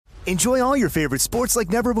Enjoy all your favorite sports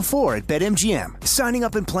like never before at BetMGM. Signing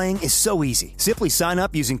up and playing is so easy. Simply sign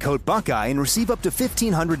up using code Buckeye and receive up to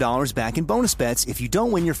 $1,500 back in bonus bets if you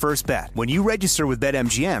don't win your first bet. When you register with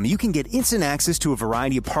BetMGM, you can get instant access to a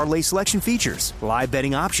variety of parlay selection features, live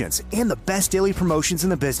betting options, and the best daily promotions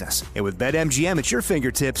in the business. And with BetMGM at your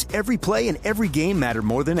fingertips, every play and every game matter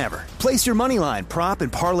more than ever. Place your moneyline, prop,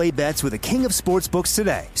 and parlay bets with the king of sportsbooks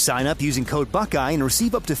today. Sign up using code Buckeye and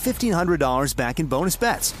receive up to $1,500 back in bonus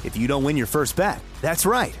bets if you don't win your first bet. That's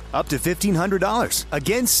right, up to $1,500.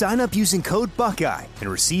 Again, sign up using code Buckeye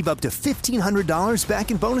and receive up to $1,500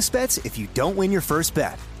 back in bonus bets if you don't win your first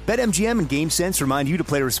bet. BetMGM and GameSense remind you to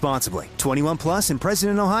play responsibly. 21 plus and present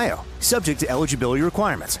in Ohio. Subject to eligibility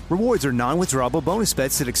requirements. Rewards are non-withdrawable bonus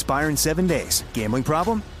bets that expire in 7 days. Gambling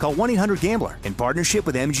problem? Call 1-800-GAMBLER in partnership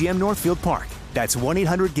with MGM Northfield Park. That's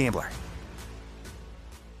 1-800-GAMBLER.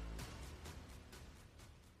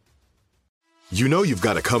 You know you've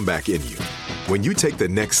got a comeback in you. When you take the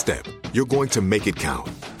next step, you're going to make it count.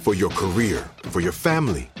 For your career, for your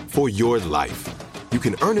family, for your life. You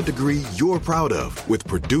can earn a degree you're proud of with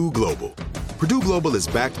Purdue Global. Purdue Global is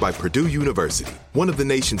backed by Purdue University, one of the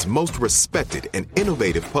nation's most respected and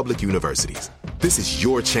innovative public universities. This is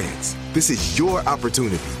your chance. This is your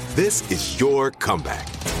opportunity. This is your comeback.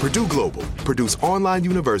 Purdue Global, Purdue's online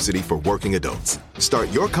university for working adults. Start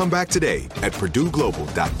your comeback today at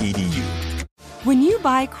purdueglobal.edu. When you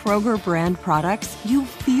buy Kroger brand products, you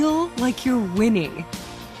feel like you're winning.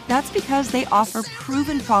 That's because they offer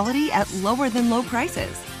proven quality at lower than low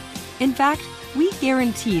prices. In fact, we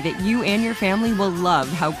guarantee that you and your family will love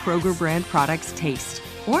how Kroger brand products taste,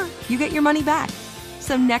 or you get your money back.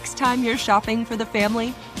 So next time you're shopping for the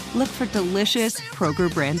family, look for delicious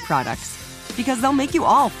Kroger brand products, because they'll make you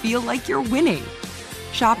all feel like you're winning.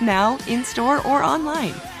 Shop now, in-store, or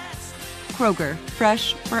online. Kroger,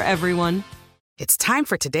 fresh for everyone. It's time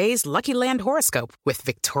for today's Lucky Land horoscope with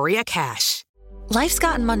Victoria Cash. Life's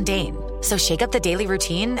gotten mundane, so shake up the daily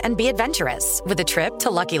routine and be adventurous with a trip to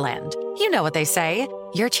Lucky Land. You know what they say,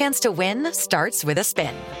 your chance to win starts with a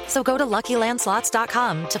spin. So go to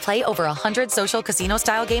LuckyLandSlots.com to play over 100 social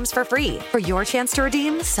casino-style games for free for your chance to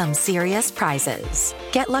redeem some serious prizes.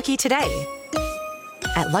 Get lucky today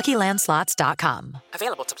at LuckyLandSlots.com.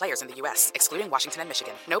 Available to players in the U.S., excluding Washington and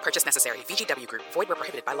Michigan. No purchase necessary. VGW Group. Void where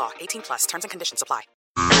prohibited by law. 18 plus. Terms and conditions apply.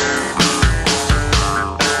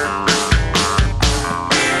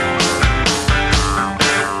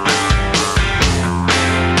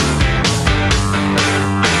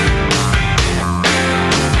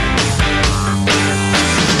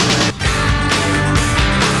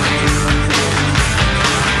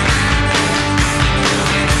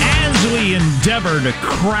 Endeavor to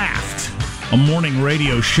craft a morning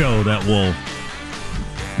radio show that will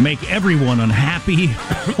make everyone unhappy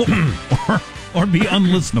or be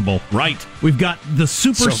unlistenable. Right. We've got the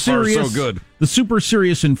super serious, far, so good. The super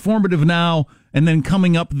serious, informative now, and then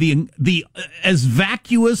coming up the as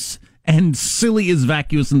vacuous and silly as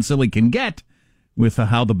vacuous and silly can get with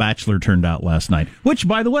how The Bachelor turned out last night. Which,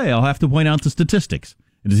 by the way, I'll have to point out the statistics.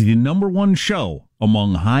 It is the number one show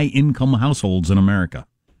among high-income households in America.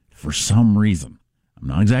 For some reason. I'm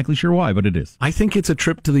not exactly sure why, but it is. I think it's a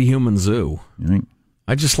trip to the human zoo. You think?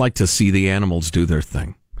 I just like to see the animals do their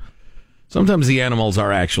thing. Sometimes the animals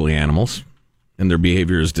are actually animals, and their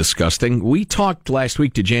behavior is disgusting. We talked last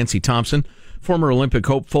week to Jancy Thompson, former Olympic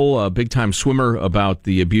hopeful, a big-time swimmer, about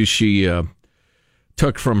the abuse she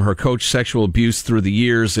took from her coach, sexual abuse through the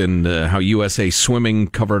years, and how USA Swimming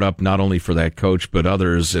covered up not only for that coach, but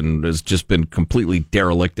others, and has just been completely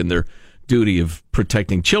derelict in their duty of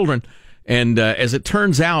protecting children. And as it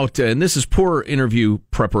turns out, and this is poor interview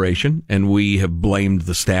preparation, and we have blamed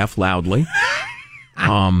the staff loudly,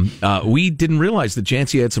 we didn't realize that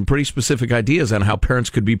Jancy had some pretty specific ideas on how parents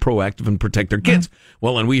could be proactive and protect their kids.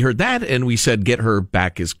 Well, and we heard that, and we said, get her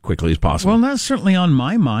back as quickly as possible. Well, that's certainly on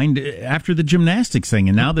my mind after the gymnastics thing.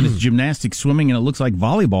 And now that it's gymnastics, swimming, and it looks like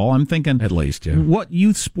volleyball, I'm thinking, at least, yeah. What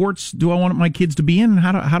youth sports do I want my kids to be in?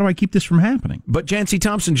 How do I keep this from happening? But Jancy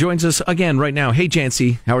Thompson joins us again right now. Hey,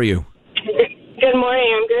 Jancy, how are you? Good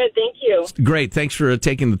morning. I'm good. Thank you. Great. Thanks for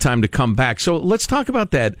taking the time to come back. So let's talk about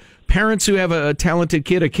that. Parents who have a talented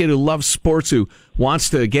kid, a kid who loves sports, who wants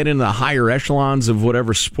to get in the higher echelons of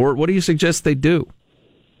whatever sport, what do you suggest they do?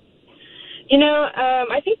 You know,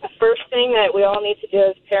 I think the first thing that we all need to do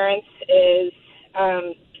as parents is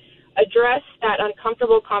address that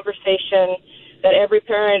uncomfortable conversation that every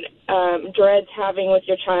parent dreads having with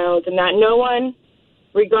your child, and that no one,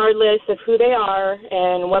 regardless of who they are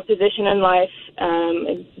and what position in life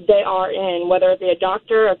they are in, whether it be a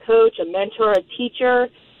doctor, a coach, a mentor, a teacher,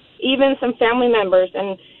 even some family members,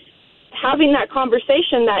 and having that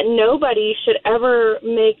conversation that nobody should ever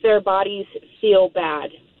make their bodies feel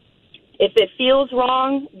bad. If it feels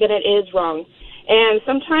wrong, then it is wrong. And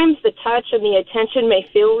sometimes the touch and the attention may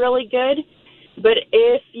feel really good, but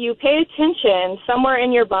if you pay attention, somewhere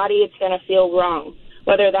in your body it's going to feel wrong,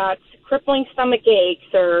 whether that's crippling stomach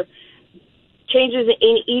aches or changes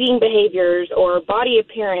in eating behaviors or body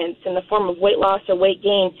appearance in the form of weight loss or weight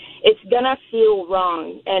gain. It's going to feel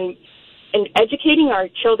wrong. And educating our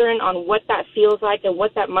children on what that feels like and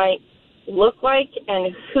what that might look like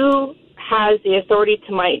and who has the authority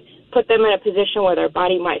to might put them in a position where their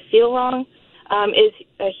body might feel wrong is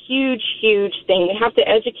a huge, huge thing. We have to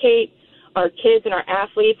educate our kids and our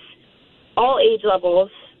athletes, all age levels,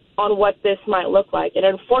 on what this might look like. And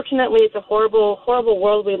unfortunately, it's a horrible, horrible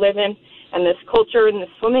world we live in, and this culture in the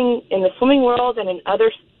swimming world and in other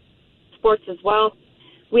sports as well.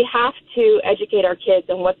 We have to educate our kids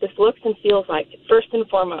on what this looks and feels like, first and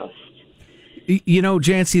foremost. You know,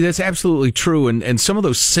 Jancy, that's absolutely true. And some of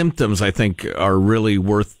those symptoms, I think, are really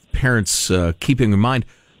worth parents keeping in mind.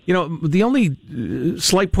 You know, the only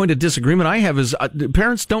slight point of disagreement I have is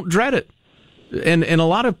parents don't dread it. And a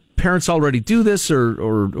lot of parents already do this or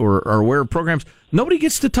are aware of programs. Nobody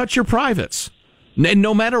gets to touch your privates. And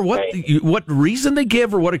no matter what reason they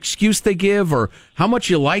give or what excuse they give or how much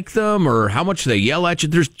you like them or how much they yell at you,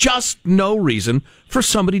 there's just no reason for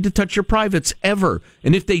somebody to touch your privates ever.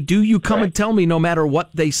 And if they do, you come and tell me no matter what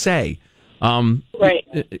they say.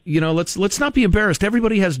 You know, let's not be embarrassed.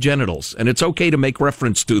 Everybody has genitals, and it's okay to make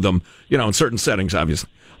reference to them, you know, in certain settings, obviously.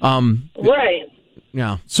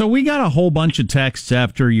 Yeah. So we got a whole bunch of texts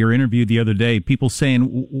after your interview the other day. People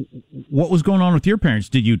saying, "What was going on with your parents?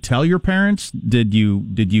 Did you tell your parents? Did you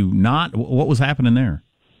not? What was happening there?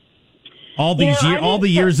 All the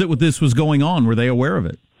years that this was going on, were they aware of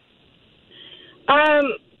it?"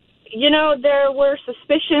 You know, there were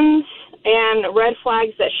suspicions and red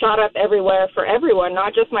flags that shot up everywhere for everyone,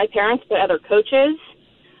 not just my parents, but other coaches,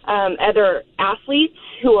 other athletes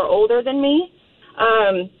who are older than me.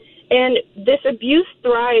 And this abuse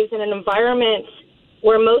thrives in an environment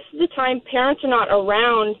where most of the time parents are not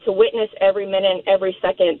around to witness every minute, every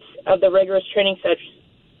second of the rigorous training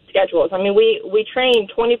schedules. I mean, we train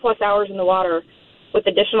 20-plus hours in the water with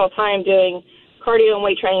additional time doing cardio and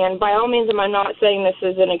weight training. And by all means, I'm not saying this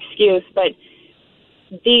is an excuse, but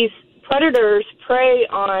these predators prey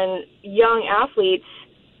on young athletes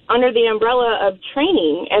under the umbrella of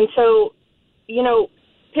training. And so, you know,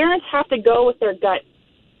 parents have to go with their gut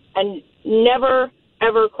and never,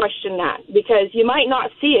 ever question that, because you might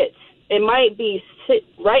not see it. It might be sit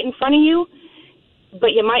right in front of you,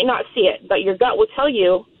 but you might not see it. But your gut will tell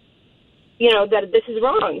you, you know, that this is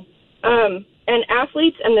wrong. And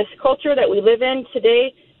athletes and this culture that we live in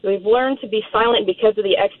today, we've learned to be silent because of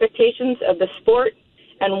the expectations of the sport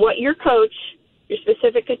and what your coach, your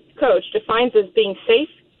specific coach, defines as being safe,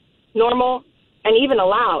 normal, and even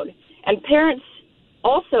allowed. And parents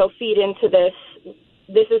also feed into this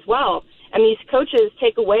as well. And these coaches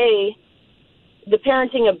take away the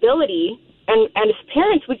parenting ability. And as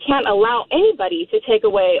parents, we can't allow anybody to take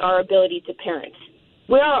away our ability to parent.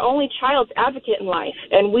 We are our only child's advocate in life.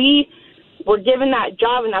 And we were given that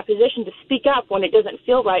job and that position to speak up when it doesn't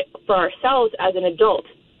feel right for ourselves as an adult.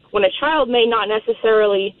 When a child may not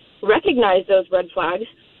necessarily recognize those red flags,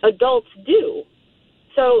 adults do.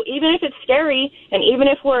 So even if it's scary and even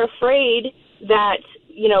if we're afraid that,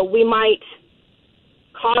 you know, we might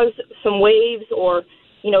cause some waves or,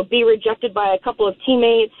 you know, be rejected by a couple of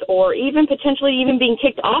teammates or even potentially even being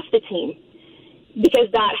kicked off the team, because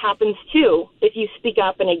that happens too if you speak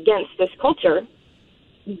up and against this culture,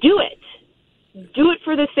 do it. Do it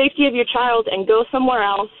for the safety of your child and go somewhere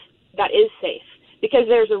else that is safe, because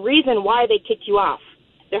there's a reason why they kicked you off.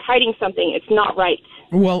 They're hiding something. It's not right.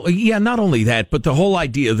 Well, yeah, not only that, but the whole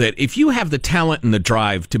idea that if you have the talent and the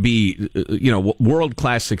drive to be, you know,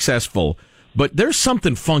 world-class successful, but there's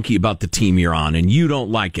something funky about the team you're on and you don't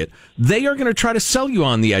like it, they are going to try to sell you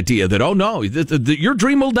on the idea that, oh, no, your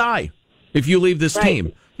dream will die if you leave this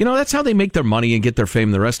team. You know, that's how they make their money and get their fame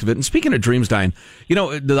and the rest of it. And speaking of dreams dying, you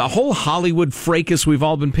know, the whole Hollywood fracas we've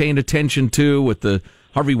all been paying attention to with the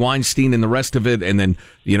Harvey Weinstein and the rest of it, and then,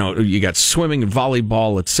 you know, you got swimming and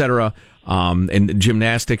volleyball, etc., and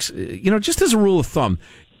gymnastics. You know, just as a rule of thumb,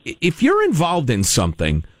 if you're involved in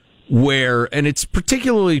something where, and it's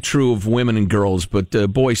particularly true of women and girls, but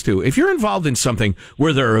boys too, if you're involved in something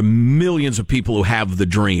where there are millions of people who have the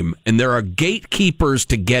dream, and there are gatekeepers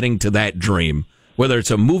to getting to that dream, whether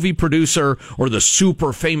it's a movie producer or the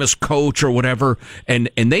super famous coach or whatever, and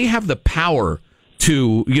they have the power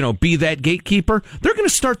to, you know, be that gatekeeper, they're going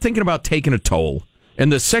to start thinking about taking a toll.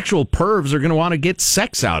 And the sexual pervs are going to want to get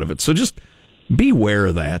sex out of it. So just beware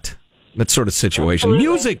of that sort of situation. Absolutely.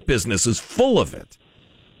 Music business is full of it.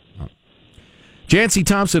 Jancy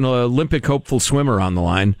Thompson, Olympic hopeful swimmer, on the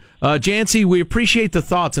line. Jancy, we appreciate the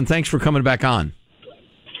thoughts, and thanks for coming back on.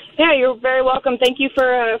 Yeah, you're very welcome. Thank you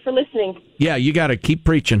for listening. Yeah, you got to keep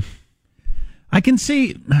preaching. I can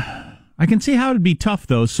see how it'd be tough,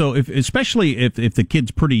 though. So especially if the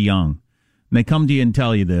kid's pretty young, and they come to you and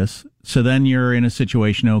tell you this, so then you're in a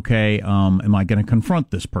situation, okay, am I going to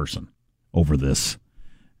confront this person over this?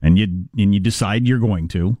 And you decide you're going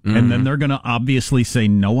to, and then they're going to obviously say,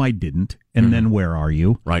 no, I didn't. And then where are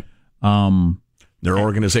you? Right. Their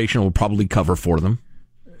organization will probably cover for them.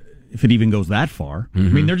 If it even goes that far. I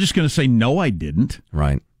mean, they're just going to say, no, I didn't.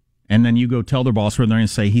 Right. And then you go tell their boss, where they're going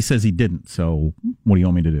to say, he says he didn't. So what do you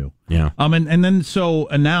want me to do? Yeah. And then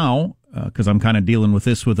now, because I'm kind of dealing with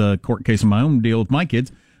this with a court case of my own, deal with my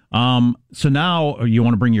kids. So now you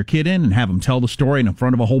want to bring your kid in and have them tell the story in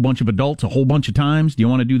front of a whole bunch of adults a whole bunch of times. Do you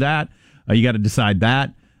want to do that? You got to decide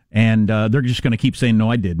that. And they're just going to keep saying, no,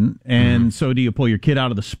 I didn't. And so do you pull your kid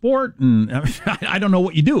out of the sport? And I don't know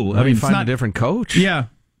what you do. I mean, find a different coach. Yeah.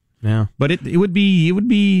 Yeah. But it would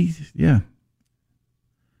be, yeah.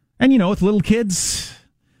 And, with little kids,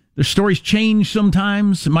 their stories change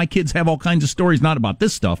sometimes. My kids have all kinds of stories, not about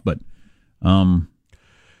this stuff, but...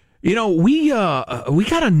 we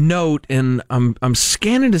got a note, and I'm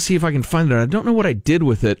scanning to see if I can find it. I don't know what I did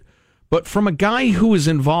with it, but from a guy who was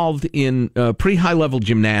involved in pretty high level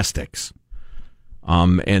gymnastics,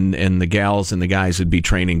 and the gals and the guys would be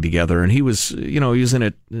training together, and he was in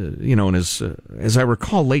it, in his as I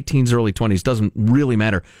recall, late teens, early 20s. Doesn't really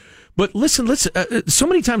matter. But listen. So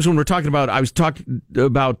many times when we're talking about, I was talking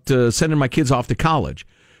about sending my kids off to college,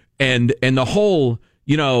 and the whole.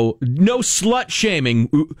 No slut shaming.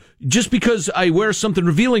 Just because I wear something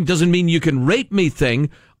revealing doesn't mean you can rape me thing.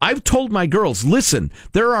 I've told my girls, listen,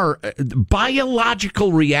 there are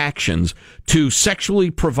biological reactions to sexually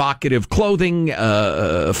provocative clothing,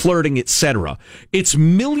 flirting, etc. It's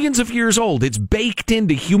millions of years old. It's baked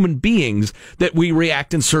into human beings that we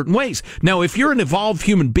react in certain ways. Now, if you're an evolved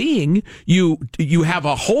human being, you have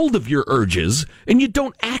a hold of your urges and you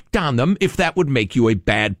don't act on them if that would make you a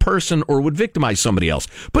bad person or would victimize somebody else.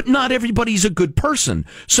 But not everybody's a good person.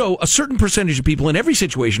 So a certain percentage of people in every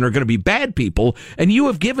situation are going to be bad people, and you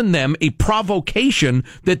have given them a provocation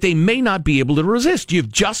that they may not be able to resist.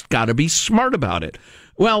 You've just got to be smart about it.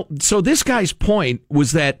 Well, so this guy's point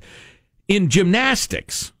was that in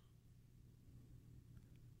gymnastics,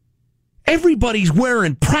 everybody's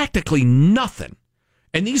wearing practically nothing.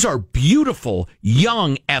 And these are beautiful,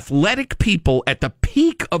 young, athletic people at the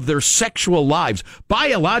peak of their sexual lives.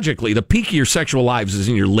 Biologically, the peak of your sexual lives is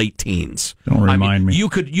in your late teens. Don't remind me. You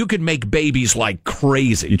could make babies like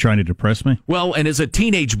crazy. You trying to depress me? Well, and as a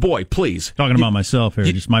teenage boy, please. Talking about myself here.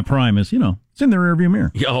 Just my prime is, it's in the rearview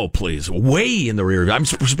mirror. Oh, please. Way in the rear. I'm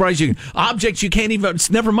surprised objects you can't even,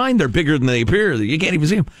 never mind they're bigger than they appear. You can't even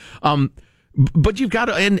see them. But you've got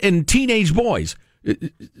to, and teenage boys,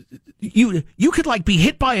 you could be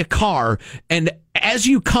hit by a car, and as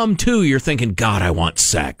you come to, you're thinking, God, I want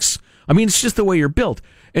sex. I mean, it's just the way you're built.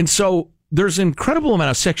 And so there's an incredible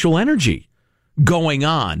amount of sexual energy going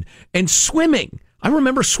on. And swimming. I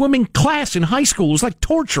remember swimming class in high school. It was like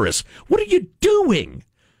torturous. What are you doing?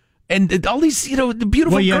 And all these, the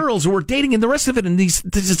beautiful girls who were dating and the rest of it in these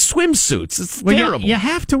swimsuits. It's terrible. You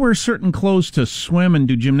have to wear certain clothes to swim and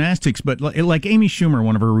do gymnastics, but like Amy Schumer,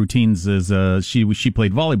 one of her routines is she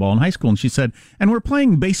played volleyball in high school, and she said, and we're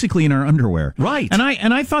playing basically in our underwear. Right. And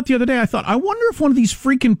I thought the other day, I wonder if one of these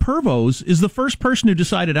freaking pervos is the first person who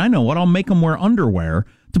decided, I know what, I'll make them wear underwear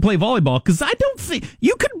to play volleyball, because I don't think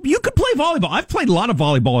you could play volleyball. I've played a lot of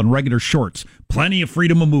volleyball in regular shorts, plenty of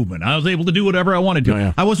freedom of movement. I was able to do whatever I wanted to. Oh,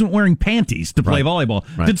 yeah. I wasn't wearing panties to play volleyball.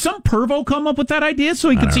 Right. Did some pervo come up with that idea so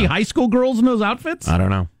he could see high school girls in those outfits? I don't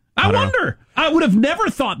know. I wonder. I would have never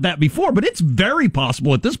thought that before, but it's very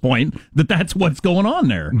possible at this point that that's what's going on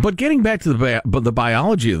there. But getting back to the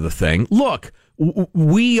biology of the thing, look,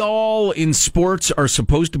 we all in sports are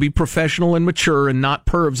supposed to be professional and mature and not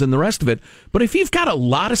pervs and the rest of it. But if you've got a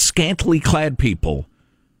lot of scantily clad people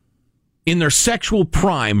in their sexual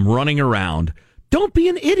prime running around, don't be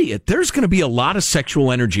an idiot. There's going to be a lot of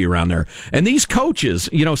sexual energy around there. And these coaches,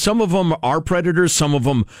 some of them are predators. Some of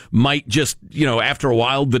them might just, after a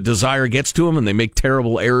while, the desire gets to them and they make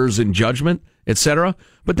terrible errors in judgment, etc.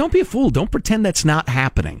 But don't be a fool. Don't pretend that's not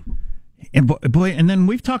happening. And boy, and then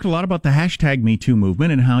we've talked a lot about the hashtag #MeToo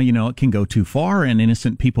movement and how, it can go too far and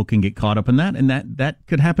innocent people can get caught up in that. And that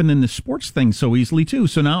could happen in the sports thing so easily, too.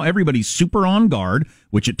 So now everybody's super on guard,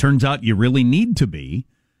 which it turns out you really need to be.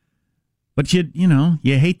 But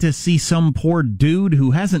you hate to see some poor dude who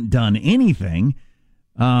hasn't done anything.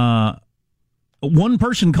 One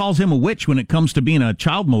person calls him a witch when it comes to being a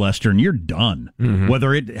child molester, and you're done,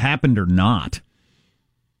 whether it happened or not.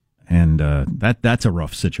 And that's a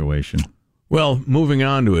rough situation. Well, moving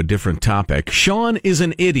on to a different topic. Sean is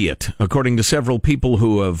an idiot, according to several people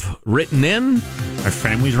who have written in. Our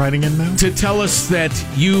family's writing in now? To tell us that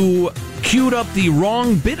you queued up the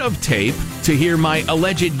wrong bit of tape to hear my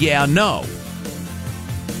alleged no.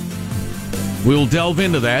 We'll delve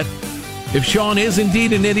into that. If Sean is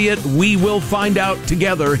indeed an idiot, we will find out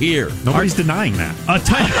together here. Nobody's denying that.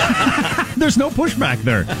 There's no pushback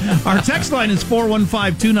there. Our text line is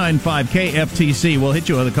 415-295-KFTC. We'll hit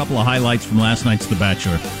you with a couple of highlights from last night's The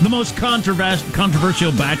Bachelor. The most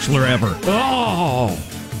controversial Bachelor ever. Oh!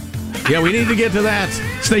 Yeah, we need to get to that.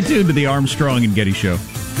 Stay tuned to the Armstrong and Getty Show.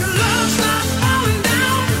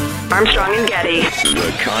 Armstrong and Getty.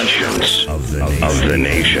 The conscience of the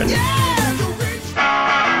nation.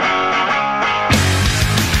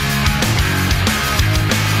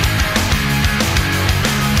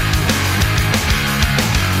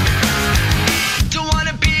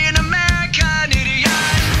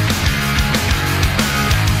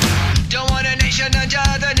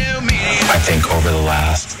 I think over the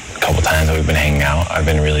last couple times that we've been hanging out, I've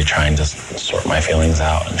been really trying to sort my feelings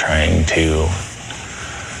out and trying to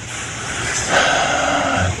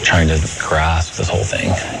grasp this whole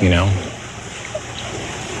thing,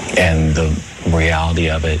 And the reality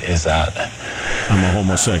of it is that I'm a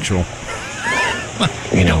homosexual.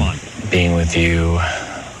 Being with you,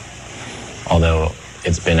 although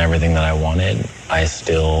it's been everything that I wanted, I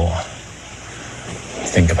still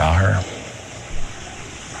think about her.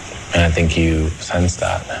 And I think you sense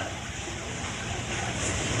that.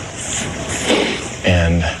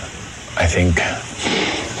 And I think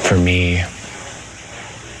for me,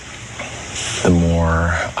 the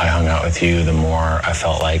more I hung out with you, the more I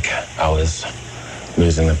felt like I was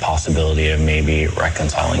losing the possibility of maybe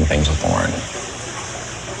reconciling things with Lauren.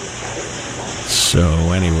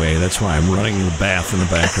 So anyway, that's why I'm running the bath in the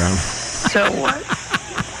background. So what?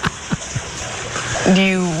 Do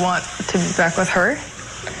you want to be back with her?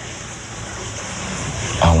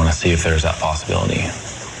 I want to see if there's that possibility.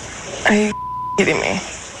 Are you kidding me?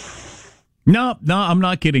 No, I'm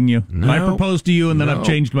not kidding you. No, I proposed to you, and then I've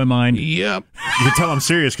changed my mind. Yep. You can tell I'm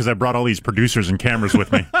serious because I brought all these producers and cameras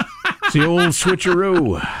with me. It's the old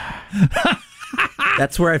switcheroo.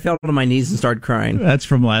 That's where I fell on my knees and started crying. That's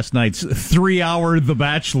from last night's 3-hour The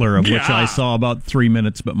Bachelor, of which I saw about 3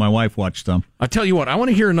 minutes, but my wife watched some. I'll tell you what, I want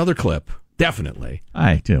to hear another clip. Definitely.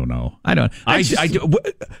 I don't know. I don't.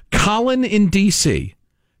 Colin in D.C.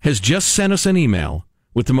 has just sent us an email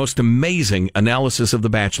with the most amazing analysis of The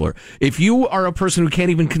Bachelor. If you are a person who can't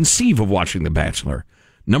even conceive of watching The Bachelor,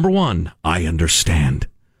 number one, I understand.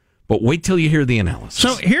 But wait till you hear the analysis.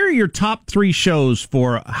 So here are your top 3 shows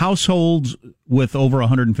for households with over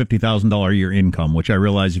 $150,000 a year income, which I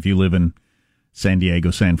realize if you live in San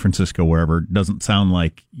Diego, San Francisco, wherever, doesn't sound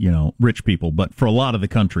like, rich people. But for a lot of the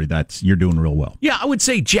country, you're doing real well. Yeah, I would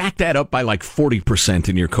say jack that up by like 40%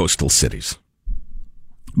 in your coastal cities.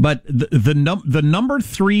 But the number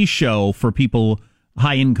 3 show for people,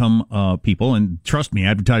 high income people, and trust me,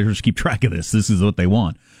 advertisers keep track of this. This is what they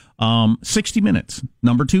want. 60 Minutes.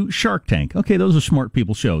 Number 2, Shark Tank. Okay, those are smart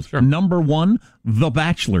people shows. Sure. Number 1, The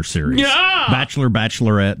Bachelor series. Yeah! Bachelor,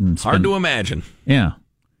 Bachelorette. And hard to imagine. Yeah.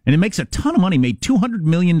 And it makes a ton of money. Made $200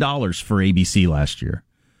 million for ABC last year.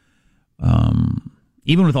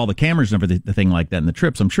 Even with all the cameras and everything like that and the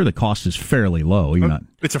trips, I'm sure the cost is fairly low.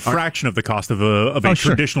 It's a fraction of the cost of a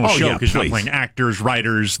traditional show because you're not playing actors,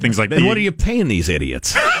 writers, things like that. And what are you paying these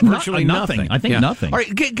idiots? Virtually nothing. I think nothing. All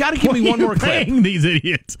right, got to give me one more clip. Paying these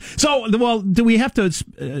idiots. So, do we have to?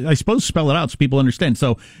 I suppose spell it out so people understand.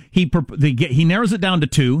 So he narrows it down to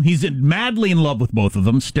 2. He's madly in love with both of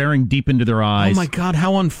them, staring deep into their eyes. Oh my God,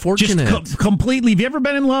 how unfortunate! Just completely. Have you ever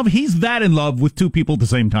been in love? He's that in love with 2 people at the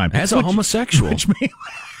same time. As a homosexual.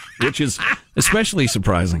 Which is especially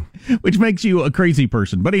surprising. Which makes you a crazy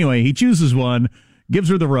person. But anyway, he chooses one, gives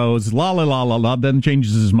her the rose, la la la la la, then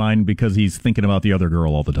changes his mind because he's thinking about the other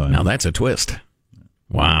girl all the time. Now that's a twist.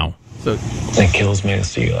 Wow. So it kills me to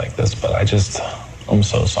see you like this, but I'm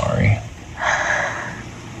so sorry.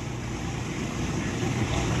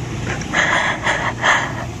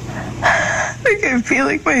 I feel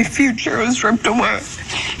like my future was ripped away.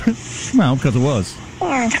 Well, because it was.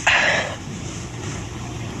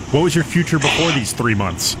 What was your future before these 3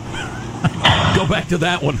 months? Go back to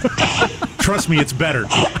that one. Trust me, it's better.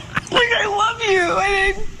 I love you,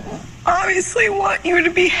 and I obviously want you to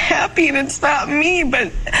be happy, and it's not me,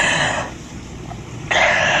 but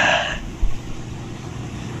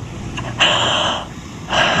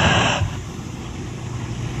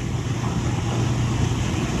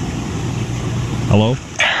Hello?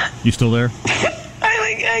 You still there?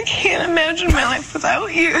 I can't imagine my life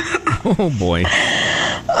without you. Oh, boy.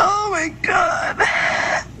 Oh, my God.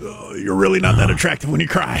 You're really not that attractive when you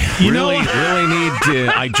cry. Really need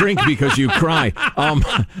to. I drink because you cry.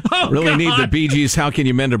 Need the Bee Gees. How can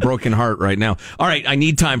you mend a broken heart right now? All right, I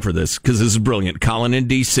need time for this because this is brilliant. Colin in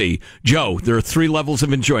D.C. Joe, there are 3 levels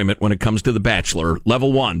of enjoyment when it comes to The Bachelor.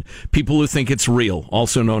 Level 1, people who think it's real,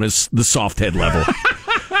 also known as the soft head level.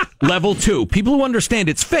 Level 2, people who understand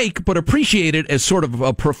it's fake but appreciate it as sort of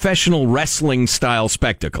a professional wrestling style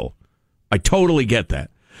spectacle. I totally get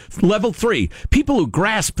that. Level 3, people who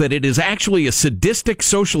grasp that it is actually a sadistic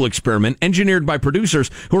social experiment engineered by producers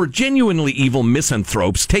who are genuinely evil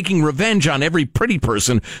misanthropes taking revenge on every pretty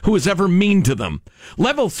person who is ever mean to them.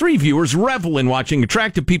 Level 3 viewers revel in watching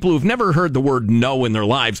attractive people who've never heard the word no in their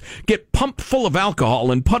lives get pumped full of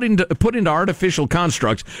alcohol and put into artificial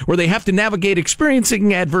constructs where they have to navigate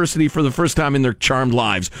experiencing adversity for the first time in their charmed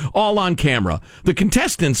lives, all on camera. The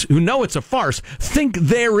contestants, who know it's a farce, think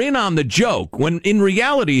they're in on the joke, when in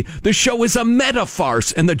reality, the show is a meta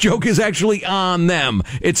farce, and the joke is actually on them.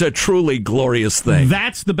 It's a truly glorious thing.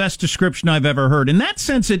 That's the best description I've ever heard. In that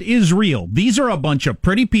sense, it is real. These are a bunch of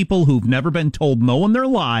pretty people who've never been told no in their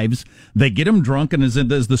lives. They get them drunk, and as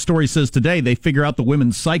the story says today, they figure out the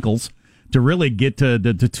women's cycles to really get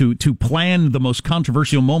to plan the most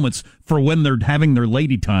controversial moments for when they're having their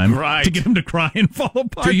lady time, right, to get them to cry and fall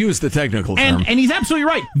apart. To use the technical term. And he's absolutely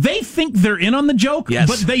right. They think they're in on the joke, yes,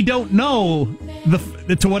 but they don't know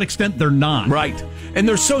to what extent they're not. Right. And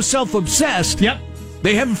they're so self-obsessed. Yep.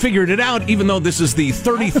 They haven't figured it out, even though this is the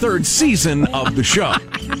 33rd season of the show.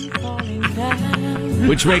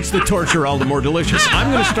 Which makes the torture all the more delicious. I'm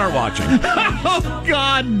going to start watching. Oh,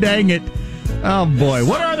 God dang it. Oh, boy.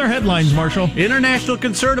 What are other headlines, Marshall? International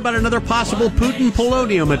concern about another possible Putin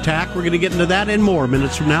polonium attack. We're going to get into that and more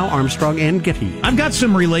minutes from now. Armstrong and Getty. I've got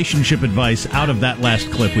some relationship advice out of that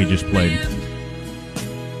last clip we just played.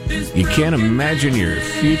 You can't imagine your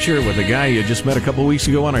future with a guy you just met a couple weeks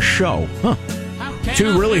ago on a show. Huh.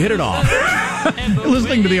 2 really hit it off.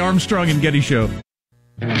 Listening to the Armstrong and Getty Show.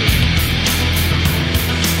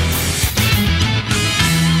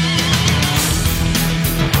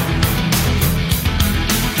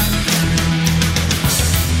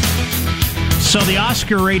 So the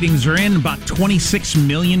Oscar ratings are in. About 26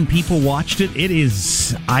 million people watched it. It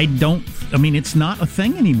is, it's not a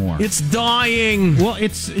thing anymore. It's dying. Well,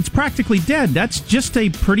 it's practically dead. That's just a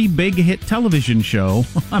pretty big hit television show.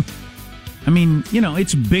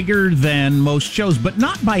 It's bigger than most shows, but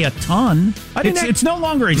not by a ton. It's no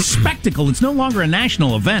longer a spectacle. It's no longer a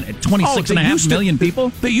national event at 26.5 million people.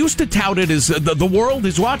 They used to tout it as the world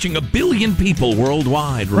is watching 1 billion people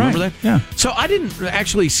worldwide. Remember that? Yeah. So I didn't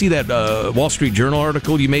actually see that Wall Street Journal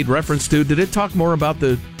article you made reference to. Did it talk more about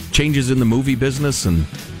the changes in the movie business and...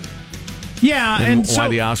 Yeah, and why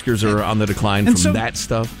the Oscars are on the decline from that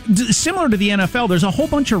stuff? Similar to the NFL, there's a whole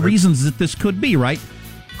bunch of reasons that this could be, right?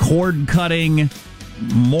 Cord cutting,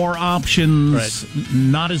 more options, right,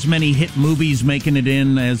 not as many hit movies making it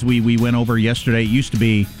in as we went over yesterday. It used to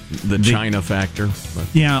be the China factor.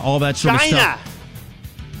 Yeah, all that sort of stuff.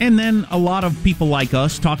 And then a lot of people like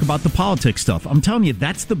us talk about the politics stuff. I'm telling you,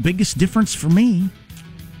 that's the biggest difference for me.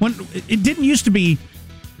 When it didn't used to be,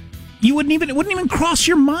 it wouldn't even cross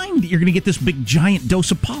your mind that you're going to get this big giant dose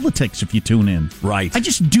of politics if you tune in. Right. I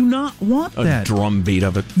just do not want that. A drumbeat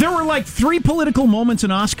of it. There were like 3 political moments in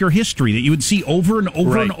Oscar history that you would see over and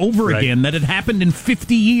over and over again that had happened in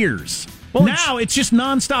 50 years. Well, now it's just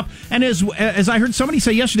nonstop. And as I heard somebody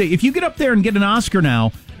say yesterday, if you get up there and get an Oscar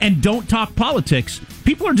now and don't talk politics,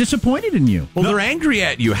 people are disappointed in you. Well, they're angry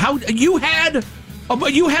at you. How you had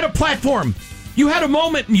a platform, you had a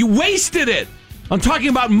moment, and you wasted it. I'm talking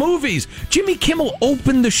about movies. Jimmy Kimmel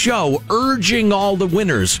opened the show urging all the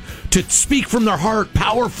winners to speak from their heart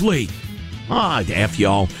powerfully. F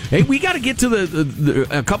y'all. Hey, we got to get to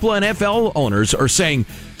a couple of NFL owners are saying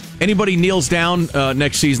anybody kneels down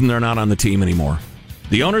next season, they're not on the team anymore.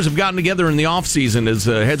 The owners have gotten together in the offseason as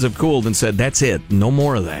heads have cooled and said, that's it. No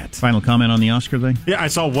more of that. Final comment on the Oscar thing? Yeah, I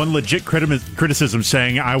saw one legit criticism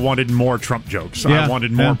saying I wanted more Trump jokes. Yeah, I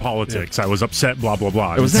wanted more politics. Yeah. I was upset, blah, blah,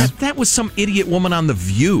 blah. That was some idiot woman on The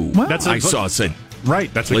View. Well, I saw said.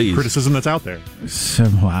 Right, that's a criticism that's out there. So,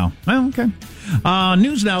 wow. Well, okay.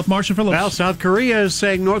 News now with Marshall Phillips. Well, South Korea is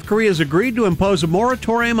saying North Korea has agreed to impose a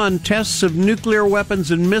moratorium on tests of nuclear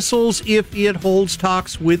weapons and missiles if it holds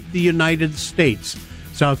talks with the United States.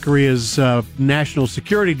 South Korea's national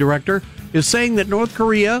security director is saying that North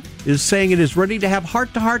Korea is saying it is ready to have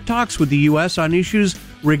heart-to-heart talks with the U.S. on issues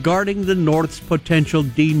regarding the North's potential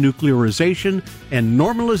denuclearization and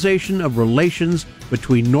normalization of relations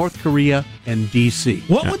between North Korea and D.C.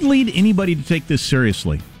 What would lead anybody to take this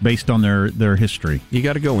seriously based on their history? You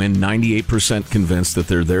got to go in 98% convinced that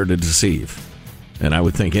they're there to deceive. And I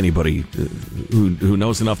would think anybody who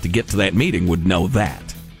knows enough to get to that meeting would know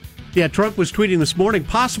that. Yeah, Trump was tweeting this morning,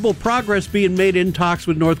 possible progress being made in talks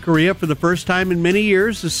with North Korea for the first time in many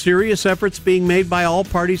years. The serious efforts being made by all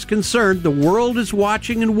parties concerned. The world is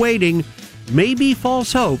watching and waiting. Maybe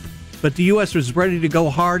false hope, but the U.S. is ready to go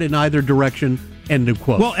hard in either direction. End of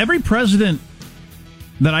quote. Well, every president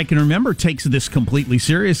that I can remember takes this completely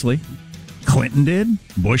seriously. Clinton did,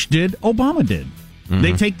 Bush did, Obama did. Mm-hmm.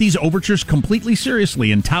 They take these overtures completely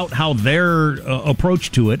seriously and tout how their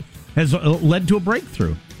approach to it has led to a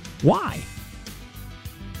breakthrough. Why?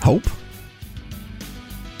 Hope?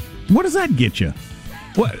 What does that get you?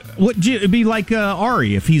 What it'd be like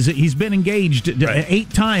Ari if he's been engaged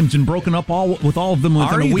 8 times and broken up with all of them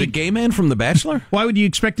within Ari, a week. the gay man from The Bachelor? Why would you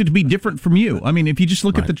expect it to be different from you? I mean, if you just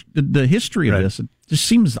look at the history of this, it just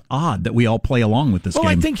seems odd that we all play along with this game.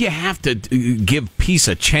 Well, I think you have to give peace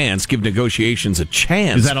a chance, give negotiations a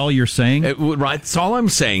chance. Is that all you're saying? Right, that's all I'm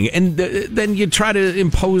saying. And then you try to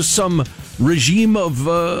impose some regime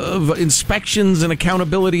of inspections and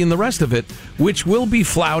accountability and the rest of it, which will be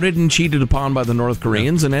flouted and cheated upon by the North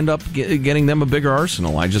Koreans and end up getting them a bigger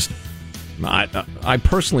arsenal. I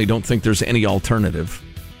personally don't think there's any alternative.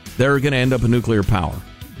 They're going to end up a nuclear power.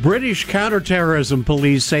 British counterterrorism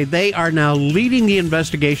police say they are now leading the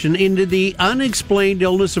investigation into the unexplained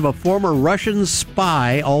illness of a former Russian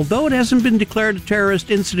spy, although it hasn't been declared a terrorist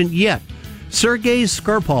incident yet. Sergei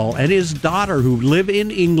Skripal and his daughter, who live in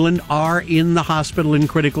England, are in the hospital in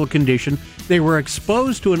critical condition. They were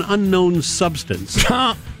exposed to an unknown substance.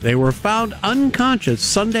 They were found unconscious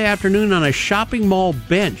Sunday afternoon on a shopping mall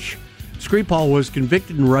bench. Skripal was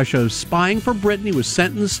convicted in Russia of spying for Britain. He was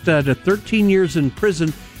sentenced to 13 years in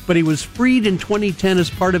prison, but he was freed in 2010 as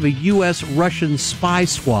part of a U.S.-Russian spy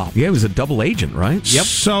swap. Yeah, he was a double agent, right? Yep.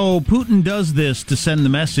 So Putin does this to send the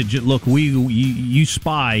message that, look, you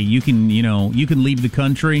spy, you can leave the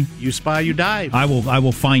country. You spy, you die. I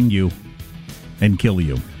will find you and kill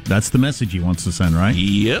you. That's the message he wants to send, right?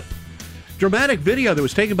 Yep. Dramatic video that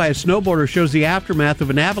was taken by a snowboarder shows the aftermath of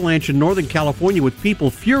an avalanche in Northern California with people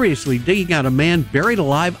furiously digging out a man buried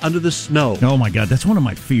alive under the snow. Oh, my God. That's one of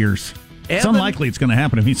my fears. It's unlikely it's going to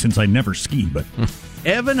happen to me since I never skied, but...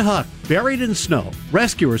 Evan Huck, buried in snow.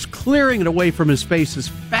 Rescuers clearing it away from his face as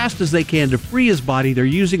fast as they can to free his body. They're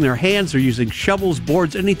using their hands, they're using shovels,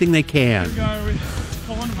 boards, anything they can. Are we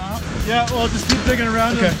pulling him out? Yeah, well, just keep digging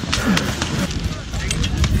around. Okay.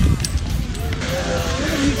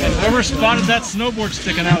 And whoever spotted that snowboard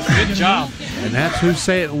sticking out, good job. And that's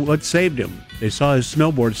what saved him. They saw his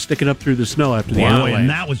snowboard sticking up through the snow after the avalanche. And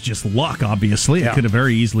that was just luck, obviously. It could have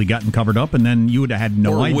very easily gotten covered up, and then you would have had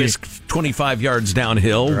no idea. Or whisked 25 yards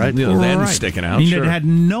downhill, then sticking out. You had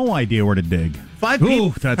no idea where to dig. 5 people.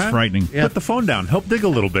 Ooh, that's frightening. Yeah. Put the phone down. Help dig a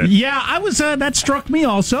little bit. Yeah, I was. That struck me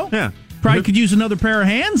also. Yeah. Probably could use another pair of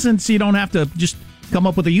hands, and so you don't have to just come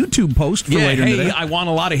up with a YouTube post for later today. I want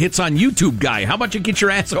a lot of hits on YouTube, guy. How about you get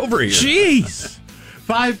your ass over here? Jeez.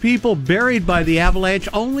 5 people buried by the avalanche.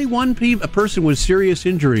 Only a person with serious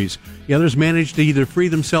injuries. The others managed to either free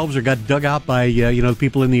themselves or got dug out by the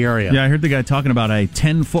people in the area. Yeah, I heard the guy talking about a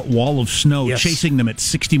 10-foot wall of snow chasing them at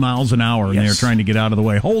 60 miles an hour, and they were trying to get out of the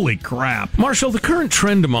way. Holy crap. Marshall, the current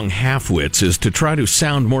trend among halfwits is to try to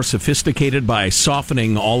sound more sophisticated by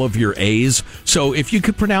softening all of your A's. So if you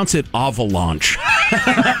could pronounce it avalanche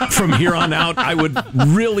from here on out, I would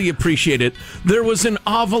really appreciate it. There was an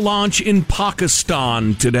avalanche in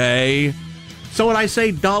Pakistan today. So when I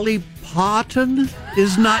say Dolly Parton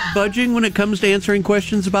is not budging when it comes to answering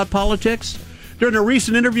questions about politics? During a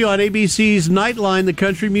recent interview on ABC's Nightline, the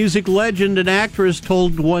country music legend and actress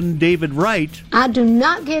told one David Wright, I do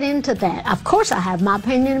not get into that. Of course I have my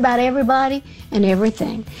opinion about everybody and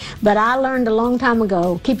everything. But I learned a long time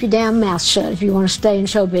ago, keep your damn mouth shut if you want to stay in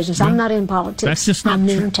show business. I'm not in politics. That's just not I'm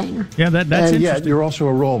true. an entertainer. Yeah, that's interesting. Yeah, you're also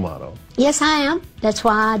a role model. Yes, I am. That's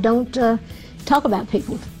why I don't talk about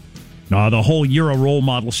people. No, the whole you're a role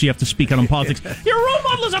model, so you have to speak out on politics. Your role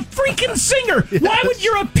model is a freaking singer. Yes. Why would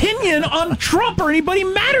your opinion on Trump or anybody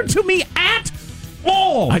matter to me at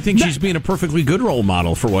all? I think she's being a perfectly good role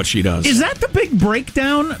model for what she does. Is that the big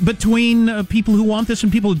breakdown between people who want this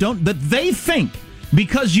and people who don't? That they think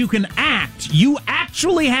because you can act, you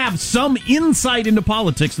actually have some insight into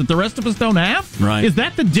politics that the rest of us don't have? Right. Is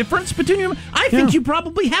that the difference between you? I think you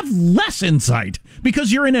probably have less insight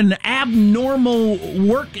because you're in an abnormal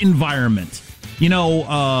work environment.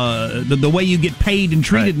 the way you get paid and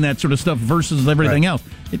treated and that sort of stuff versus everything else.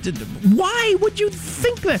 Why would you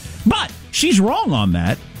think that? But she's wrong on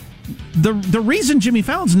that. The reason Jimmy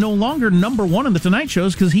Fallon's no longer number one on the Tonight Show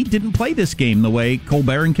is because he didn't play this game the way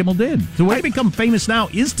Colbert and Kimmel did. The way to become famous now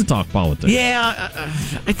is to talk politics. Yeah,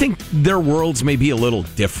 I think their worlds may be a little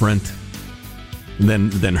different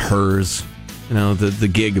than hers. The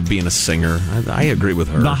gig of being a singer. I agree with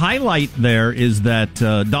her. The highlight there is that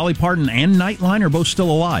Dolly Parton and Nightline are both still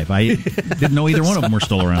alive. I didn't know either one of them were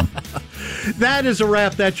still around. That is a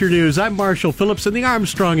wrap. That's your news. I'm Marshall Phillips in the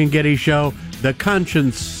Armstrong and Getty Show, the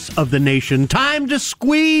conscience of the nation. Time to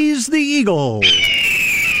squeeze the eagle.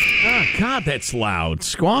 Oh, God, that's loud.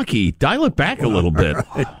 Squawky. Dial it back a little bit.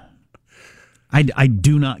 I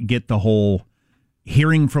do not get the whole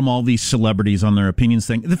hearing from all these celebrities on their opinions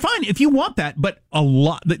thing. Fine, if you want that, but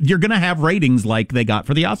you're going to have ratings like they got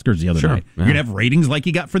for the Oscars the other night. You're going to have ratings like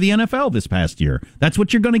you got for the NFL this past year. That's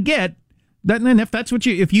what you're going to get. And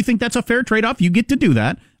if you think that's a fair trade-off, you get to do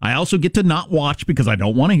that. I also get to not watch because I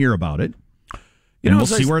don't want to hear about it. And we'll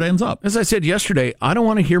see where it ends up. As I said yesterday, I don't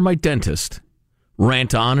want to hear my dentist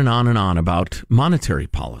rant on and on and on about monetary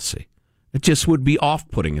policy. It just would be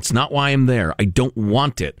off-putting. It's not why I'm there. I don't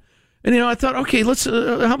want it. And, I thought, okay, let's.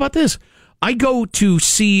 How about this? I go to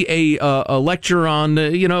see a lecture on,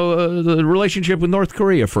 the relationship with North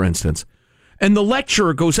Korea, for instance. And the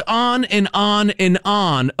lecturer goes on and on and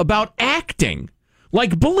on about acting,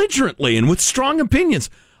 like belligerently and with strong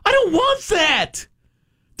opinions. I don't want that.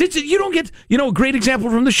 You don't get, a great example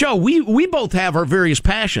from the show. We both have our various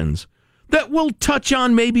passions that we'll touch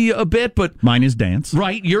on maybe a bit, but mine is dance.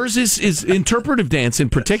 Right. Yours is interpretive dance in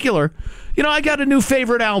particular. I got a new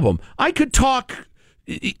favorite album. I could talk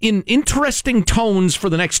in interesting tones for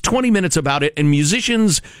the next 20 minutes about it, and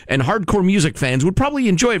musicians and hardcore music fans would probably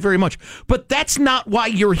enjoy it very much. But that's not why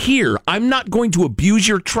you're here. I'm not going to abuse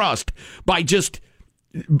your trust by just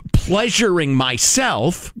pleasuring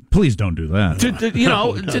myself. Please don't do that.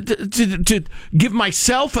 To give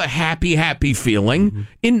myself a happy feeling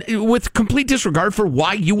with complete disregard for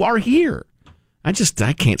why you are here. I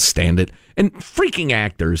can't stand it. And freaking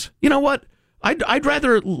actors. You know what? I'd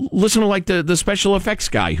rather listen to the special effects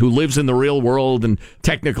guy who lives in the real world and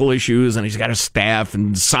technical issues, and he's got a staff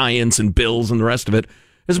and science and bills and the rest of it,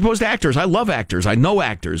 as opposed to actors. I love actors. I know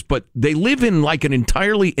actors, but they live in an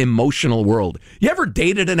entirely emotional world. You ever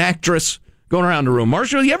dated an actress? Going around the room.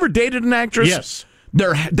 Marshall, you ever dated an actress? Yes.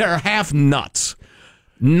 They're half nuts.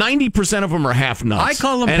 90% of them are half nuts. I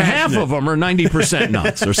call them and passionate. half of them are 90%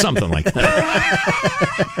 nuts or something like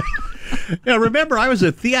that. Remember, I was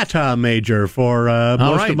a theater major for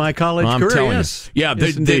most of my college career. I'm telling you. Yeah,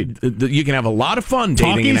 you can have a lot of fun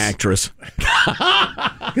dating an actress.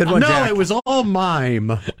 Good one, Jack. It was all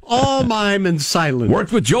mime. All mime and silent.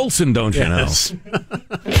 Worked with Jolson, don't you know?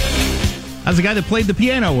 As the guy that played the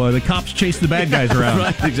piano, the cops chased the bad guys around.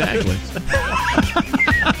 Right, exactly.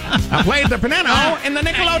 I played the piano in the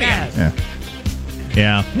Nickelodeon.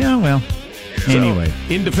 Yeah, well. Anyway.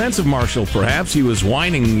 So, in defense of Marshall, perhaps, he was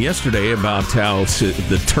whining yesterday about how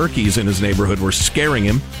the turkeys in his neighborhood were scaring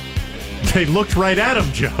him. They looked right at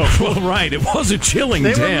him, Joe. Well, right. It was a chilling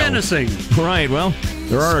tale. They were menacing. Right. Well,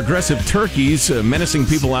 there are aggressive turkeys menacing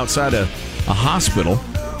people outside a hospital.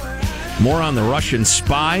 More on the Russian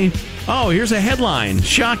spy. Oh, here's a headline.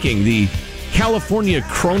 Shocking. The California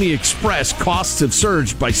Crony Express costs have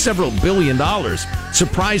surged by several $1 billion,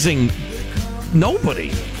 surprising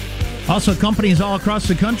nobody. Also, companies all across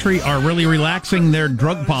the country are really relaxing their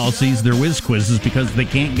drug policies, their whiz quizzes, because they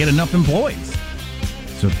can't get enough employees.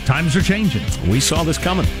 So times are changing. We saw this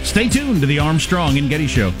coming. Stay tuned to the Armstrong and Getty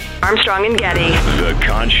Show. Armstrong and Getty. The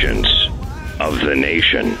conscience of the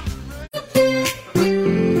nation.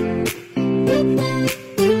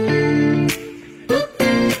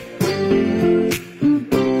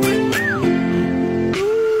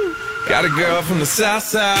 Got a girl from the south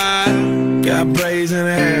side, got braids in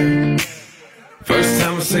her hair. First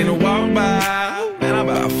time I seen her walk by, man, I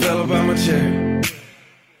about fell about my chair.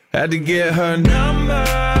 Had to get her number,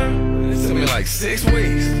 it took me like 6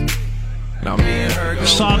 weeks. Now me and her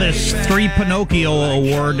saw this 3 Pinocchio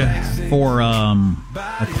award for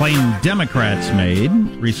a claim Democrats made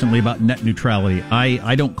recently about net neutrality.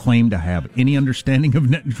 I don't claim to have any understanding of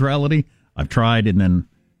net neutrality. I've tried, and then,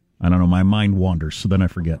 I don't know, my mind wanders, so then I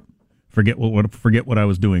forget what I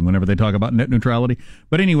was doing whenever they talk about net neutrality.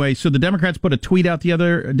 But anyway, so the Democrats put a tweet out the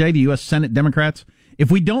other day, the U.S. Senate Democrats. If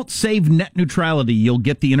we don't save net neutrality, you'll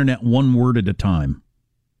get the internet one word at a time.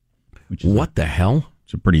 Which is what the hell?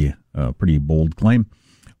 It's a pretty bold claim.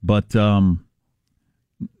 But that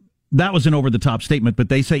was an over-the-top statement. But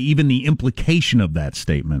they say even the implication of that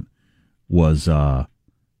statement was a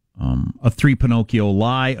 3 Pinocchio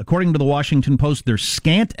lie. According to the Washington Post, there's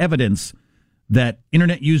scant evidence that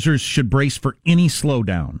internet users should brace for any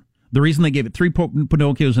slowdown. The reason they gave it 3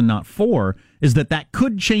 Pinocchios and not 4 is that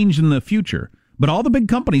could change in the future. But all the big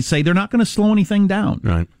companies say they're not going to slow anything down.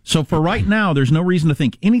 Right. So for right now, there's no reason to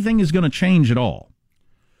think anything is going to change at all.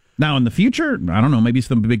 Now, in the future, I don't know, maybe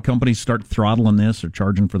some big companies start throttling this or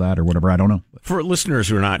charging for that or whatever. I don't know. For listeners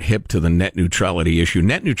who are not hip to the net neutrality issue,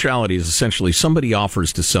 net neutrality is essentially somebody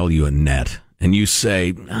offers to sell you a net, and you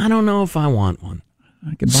say, I don't know if I want one.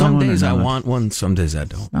 Some days I want one, some days I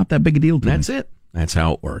don't. Not that big a deal to me. That's it. That's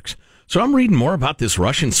how it works. So I'm reading more about this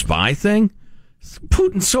Russian spy thing.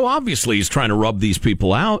 Putin, so obviously, is trying to rub these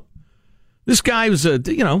people out. This guy was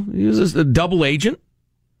he was a double agent.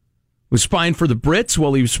 Was spying for the Brits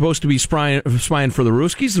while he was supposed to be spying for the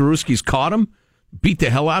Ruskies. The Ruskies caught him, beat the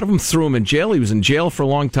hell out of him, threw him in jail. He was in jail for a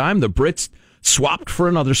long time. The Brits swapped for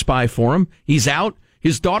another spy for him. He's out.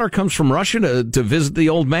 His daughter comes from Russia to visit the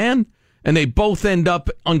old man, and they both end up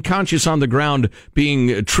unconscious on the ground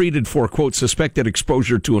being treated for, quote, suspected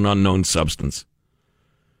exposure to an unknown substance.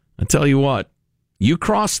 I tell you what, you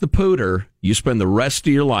cross the pooter, you spend the rest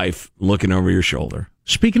of your life looking over your shoulder.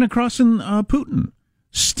 Speaking of crossing Putin,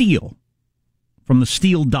 Steele. From the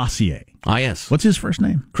Steele dossier. Ah, yes. What's his first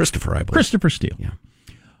name? Christopher, I believe. Christopher Steele. Yeah.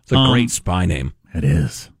 It's a great spy name. It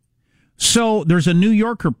is. So there's a New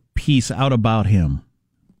Yorker piece out about him.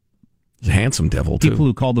 He's a handsome devil, too. People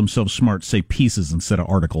who call themselves smart say pieces instead of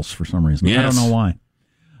articles for some reason. Yes. I don't know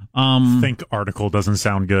why. Think article doesn't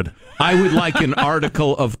sound good. I would like an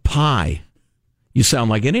article of pie. You sound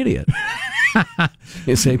like an idiot.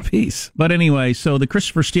 You say peace. But anyway, so the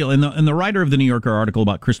Christopher Steele, and the writer of the New Yorker article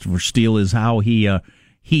about Christopher Steele is how he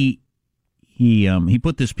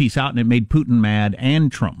put this piece out and it made Putin mad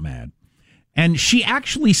and Trump mad. And she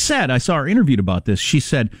actually said, I saw her interviewed about this, she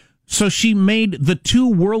said, so she made the two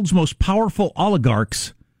world's most powerful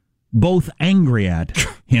oligarchs both angry at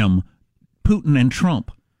him, Putin and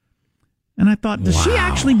Trump. And I thought, does she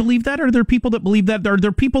actually believe that? Or are there people that believe that? Are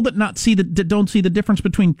there people that don't see the difference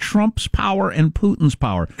between Trump's power and Putin's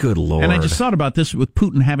power? Good Lord. And I just thought about this with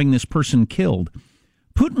Putin having this person killed.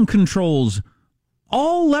 Putin controls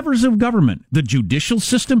all levers of government. The judicial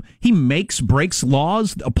system, he breaks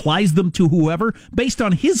laws, applies them to whoever, based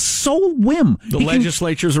on his sole whim. The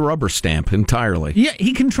legislature's a rubber stamp entirely. Yeah,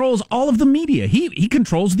 he controls all of the media. He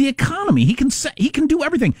controls the economy. He can do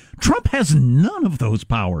everything. Trump has none of those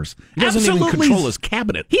powers. He doesn't even control his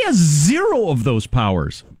cabinet. He has zero of those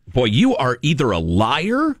powers. Boy, you are either a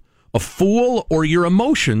liar, a fool, or your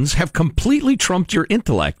emotions have completely trumped your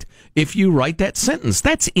intellect if you write that sentence.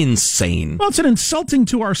 That's insane. Well, it's an insulting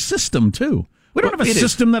to our system, too. We don't have a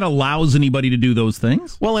system that allows anybody to do those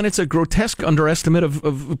things. Well, and it's a grotesque underestimate of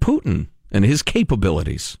Putin and his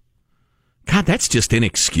capabilities. God, that's just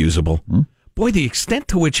inexcusable. Boy, the extent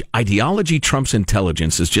to which ideology trumps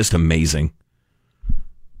intelligence is just amazing.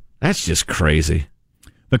 That's just crazy.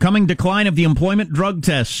 The coming decline of the employment drug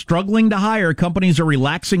test. Struggling to hire, companies are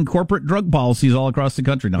relaxing corporate drug policies all across the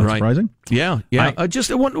country. Not surprising? Yeah.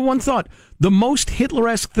 Just one thought. The most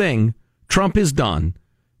Hitler-esque thing Trump has done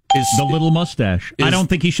is the little mustache. I don't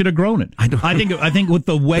think he should have grown it. I think with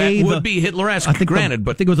the way that would be Hitler-esque. But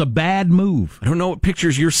I think it was a bad move. I don't know what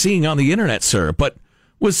pictures you're seeing on the internet, sir, but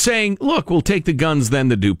was saying, look, we'll take the guns, then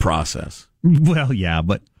the due process. Well, yeah,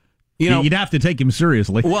 but you'd have to take him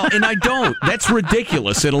seriously. Well, and I don't. That's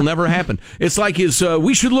ridiculous. It'll never happen. It's like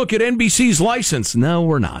we should look at NBC's license. No,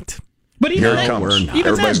 we're not. But here it comes.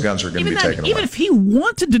 Everybody's guns are going to be taken away. Even if he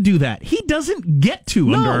wanted to do that, he doesn't get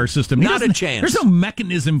to under our system. Not a chance. There's no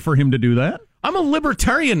mechanism for him to do that. I'm a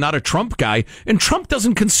libertarian, not a Trump guy, and Trump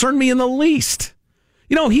doesn't concern me in the least.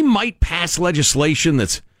 He might pass legislation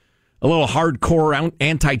that's a little hardcore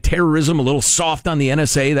anti-terrorism, a little soft on the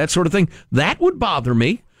NSA, that sort of thing. That would bother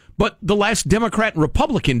me. But the last Democrat and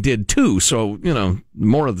Republican did too, so,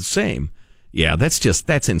 more of the same. Yeah,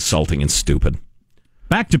 that's insulting and stupid.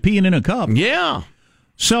 Back to peeing in a cup. Yeah.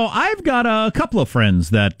 So I've got a couple of friends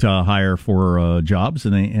that hire for jobs,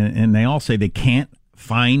 and they all say they can't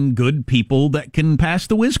find good people that can pass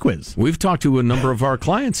the whiz quiz. We've talked to a number of our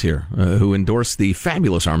clients here who endorse the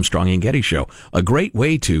fabulous Armstrong and Getty show. A great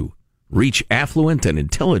way to reach affluent and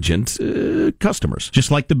intelligent customers.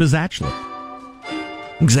 Just like the Bizatchlet.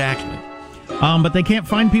 Exactly. But they can't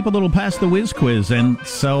find people that'll pass the whiz quiz, and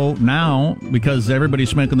so now, because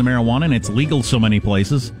everybody's smoking the marijuana and it's legal so many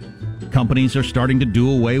places, companies are starting to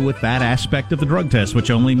do away with that aspect of the drug test,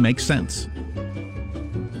 which only makes sense.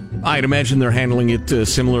 I'd imagine they're handling it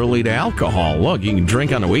similarly to alcohol. Look, you can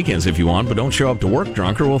drink on the weekends if you want, but don't show up to work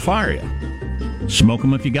drunk or we'll fire you. Smoke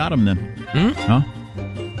them if you got them, then. Huh?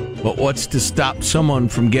 But what's to stop someone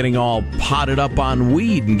from getting all potted up on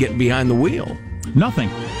weed and getting behind the wheel?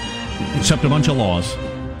 Nothing. Except a bunch of laws.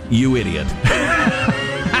 You idiot.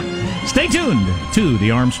 Stay tuned to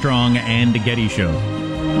the Armstrong and Getty Show.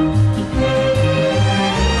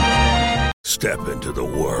 Step into the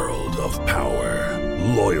world of power,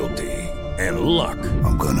 loyalty, and luck.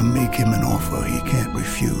 I'm going to make him an offer he can't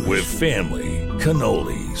refuse. With family,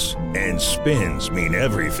 cannolis, and spins mean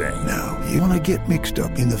everything. Now, you want to get mixed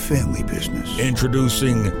up in the family business.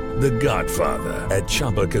 Introducing The Godfather at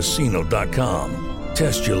ChumbaCasino.com.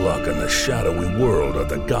 Test your luck in the shadowy world of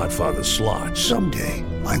The Godfather slot. Someday,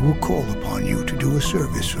 I will call upon you to do a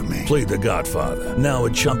service for me. Play The Godfather, now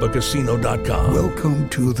at ChumbaCasino.com. Welcome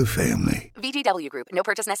to the family. VGW Group. No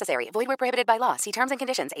purchase necessary. Void where prohibited by law. See terms and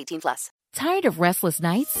conditions. 18+. Tired of restless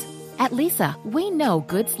nights? At Leesa, we know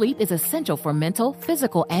good sleep is essential for mental,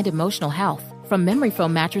 physical, and emotional health. From memory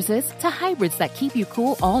foam mattresses to hybrids that keep you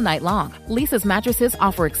cool all night long, Leesa's mattresses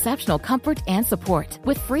offer exceptional comfort and support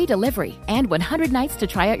with free delivery and 100 nights to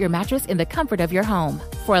try out your mattress in the comfort of your home.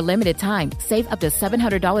 For a limited time, save up to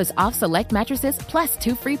 $700 off select mattresses plus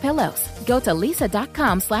 2 free pillows. Go to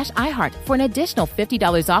leesa.com/iHeart for an additional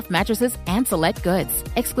 $50 off mattresses and select goods.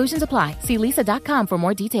 Exclusions apply. See leesa.com for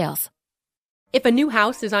more details. If a new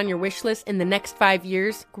house is on your wish list in the next 5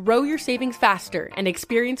 years, grow your savings faster and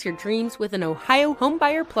experience your dreams with an Ohio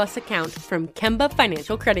Homebuyer Plus account from Kemba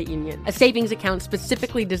Financial Credit Union. A savings account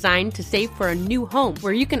specifically designed to save for a new home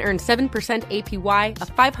where you can earn 7% APY, a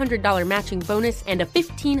 $500 matching bonus, and a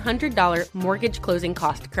 $1,500 mortgage closing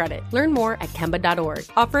cost credit. Learn more at Kemba.org.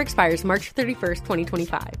 Offer expires March 31st,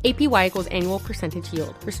 2025. APY equals annual percentage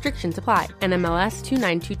yield. Restrictions apply. NMLS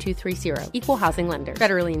 292230. Equal housing lender.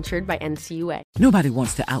 Federally insured by NCUA. Nobody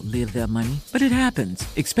wants to outlive their money, but it happens,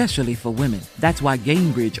 especially for women. That's why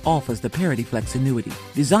Gainbridge offers the Parity Flex annuity,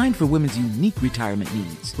 designed for women's unique retirement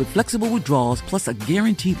needs, with flexible withdrawals plus a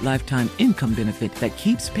guaranteed lifetime income benefit that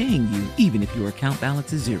keeps paying you even if your account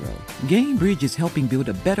balance is zero. Gainbridge is helping build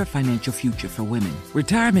a better financial future for women.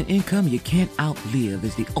 Retirement income you can't outlive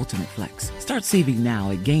is the ultimate flex. Start saving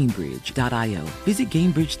now at Gainbridge.io. Visit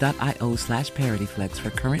Gainbridge.io/ParityFlex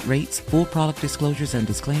for current rates, full product disclosures and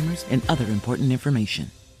disclaimers, and other important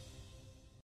information.